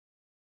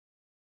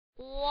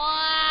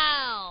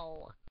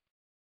Wow!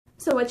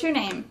 So what's your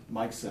name?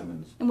 Mike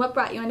Simmons. And what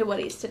brought you into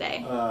Woody's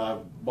today? I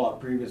bought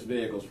previous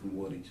vehicles from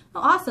Woody's. Oh,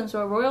 awesome.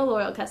 So a Royal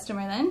Loyal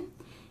customer then.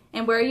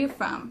 And where are you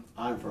from?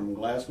 I'm from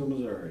Glasgow,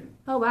 Missouri.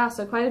 Oh, wow.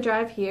 So quite a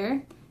drive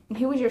here. And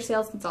who was your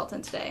sales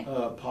consultant today?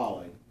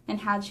 Polly.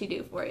 And how'd she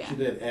do for you? She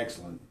did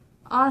excellent.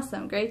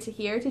 Awesome. Great to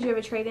hear. Did you have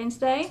a trade-in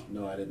today?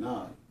 No, I did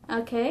not.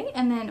 Okay.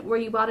 And then were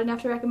you bought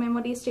enough to recommend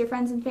Woody's to your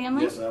friends and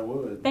family? Yes, I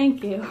would.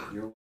 Thank you.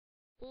 You're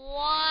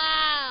Wow!